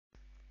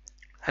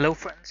Hello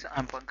friends,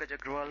 I'm Pankaj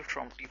Agrawal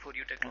from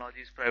T4U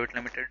Technologies Private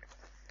Limited,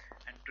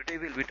 and today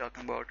we'll be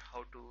talking about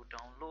how to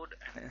download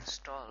and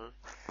install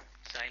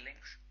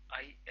Xilinx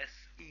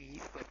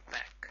ISE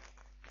WebPack.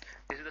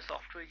 This is the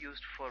software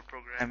used for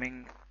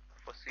programming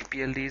for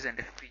CPLDs and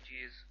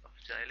FPGAs of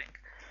Xilinx.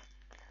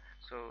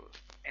 So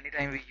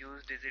anytime we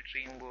use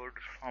DigiDream board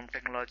from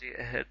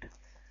TechnologyAhead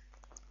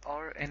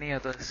or any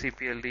other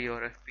CPLD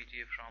or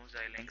FPGA from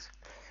Xilinx,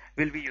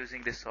 we'll be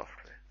using this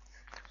software.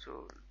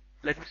 So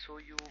let me show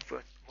you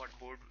what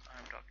board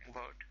I'm talking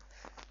about,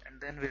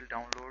 and then we'll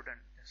download and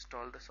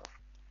install the software.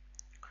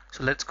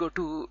 So let's go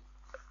to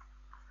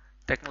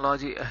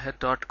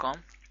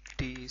technologyahead.com,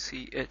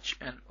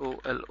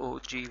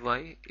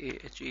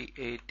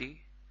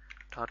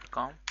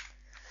 technologyahead.com.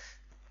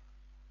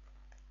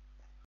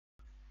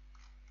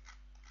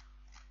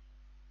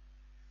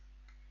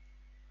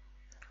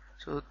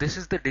 So this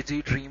is the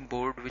DigiDream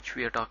board which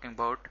we are talking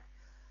about.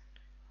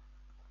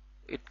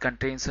 It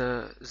contains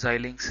a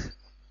Xilinx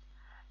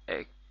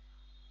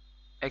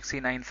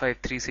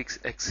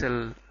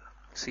XE9536XL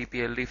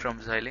CPLD from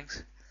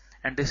Xilinx,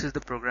 and this is the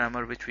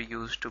programmer which we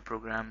use to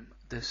program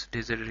this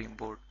DigiDream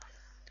board.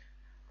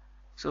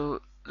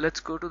 So let's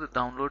go to the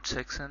download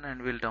section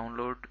and we'll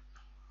download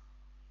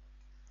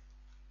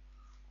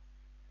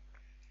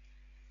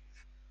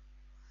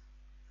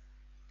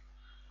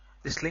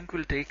this. Link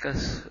will take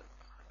us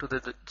to the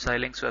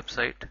Xilinx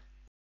website.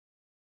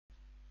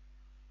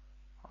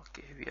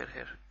 Okay, we are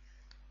here.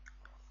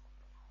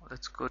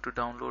 Let's go to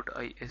download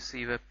ISE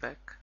WebPack.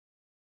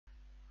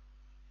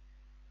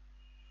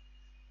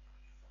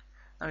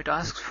 Now it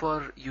asks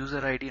for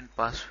user ID and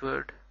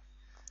password.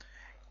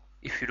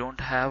 If you don't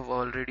have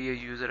already a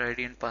user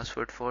ID and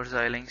password for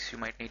Xilinx, you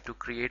might need to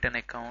create an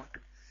account.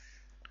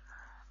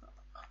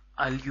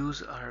 I'll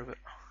use our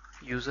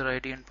user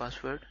ID and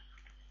password.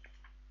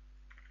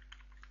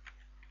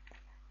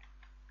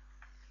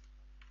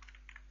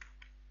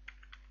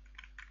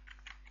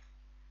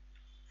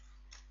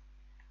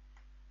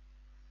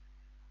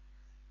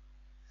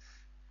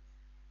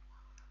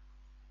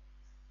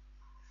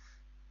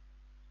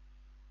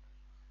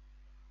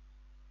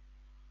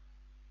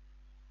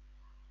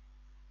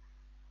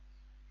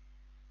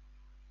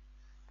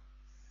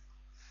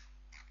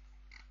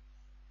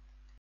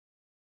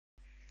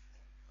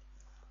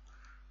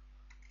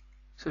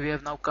 So we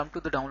have now come to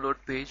the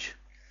download page.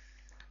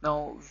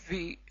 Now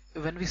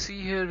when we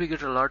see here, we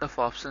get a lot of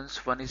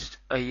options. One is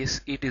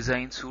ISE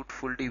Design Suite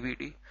Full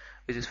DVD,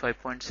 which is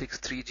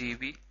 5.63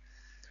 GB.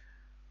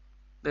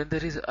 Then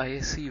there is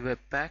ISE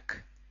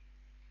WebPack,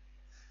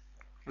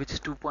 which is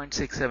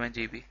 2.67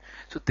 GB.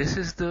 So this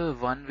is the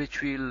one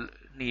which we'll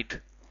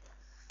need.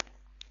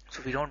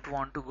 So we don't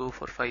want to go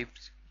for 5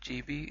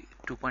 GB,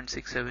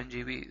 2.67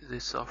 GB.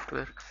 This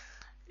software,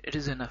 it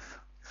is enough.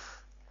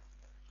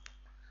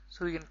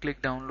 So we can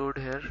click download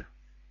here.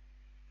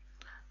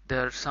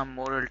 There are some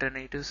more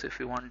alternatives if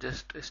you want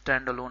just a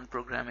standalone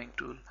programming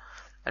tool.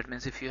 That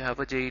means if you have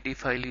a JED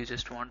file, you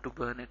just want to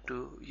burn it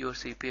to your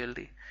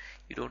CPLD,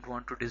 you don't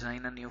want to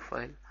design a new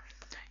file,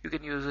 you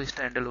can use a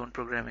standalone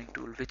programming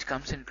tool which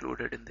comes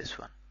included in this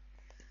one.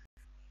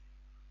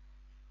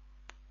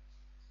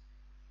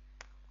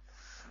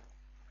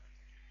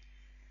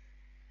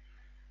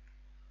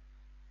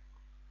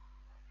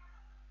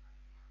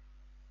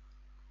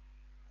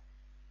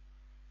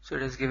 So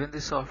it has given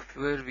the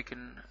software, we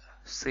can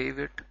save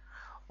it,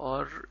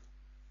 or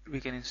we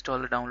can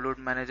install a download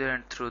manager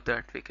and through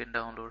that we can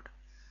download.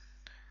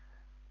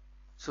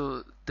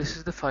 So this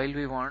is the file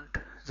we want,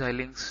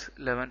 Xilinx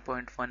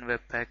 11.1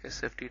 webpack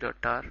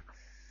sft.tar.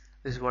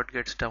 This is what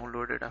gets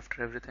downloaded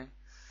after everything.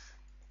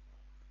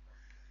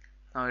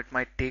 Now it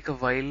might take a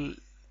while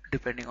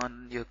depending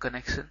on your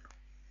connection.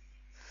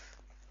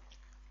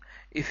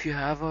 If you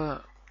have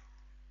a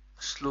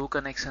slow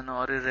connection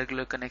or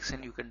irregular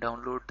connection, you can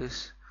download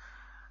this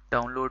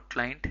download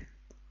client,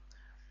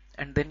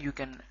 and then you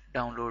can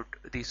download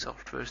these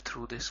softwares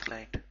through this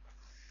client.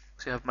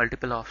 So you have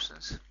multiple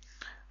options.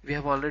 We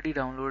have already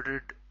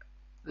downloaded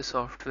the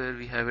software,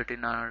 we have it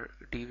in our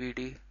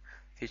DVD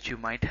which you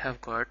might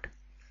have got,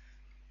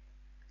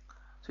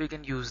 so you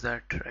can use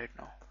that right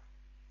now.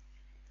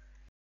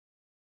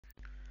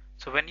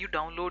 So when you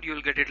download,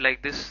 you'll get it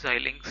like this,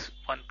 Xilinx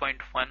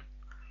 1.1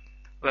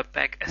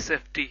 webpack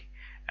SFT,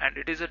 and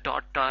it is a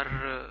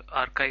 .tar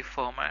archive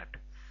format.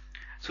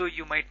 So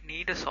you might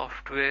need a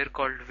software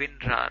called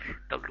WinRAR,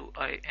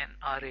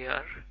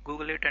 WINRAR.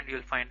 Google it and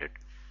you'll find it.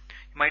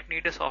 You might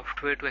need a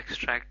software to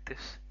extract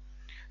this.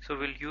 So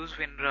we'll use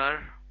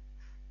WinRAR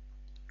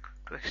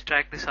to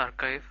extract this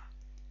archive.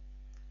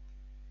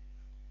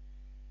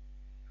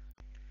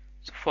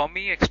 So for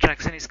me,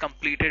 extraction is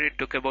completed. It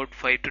took about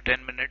 5 to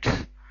 10 minutes,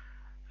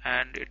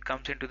 and it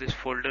comes into this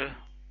folder.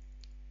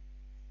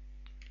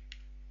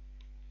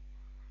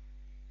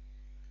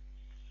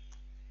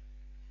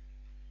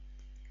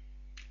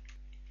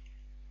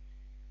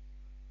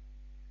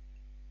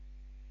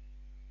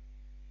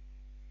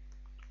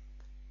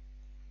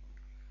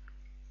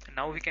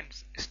 Now we can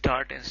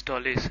start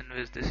installation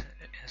with this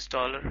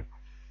installer.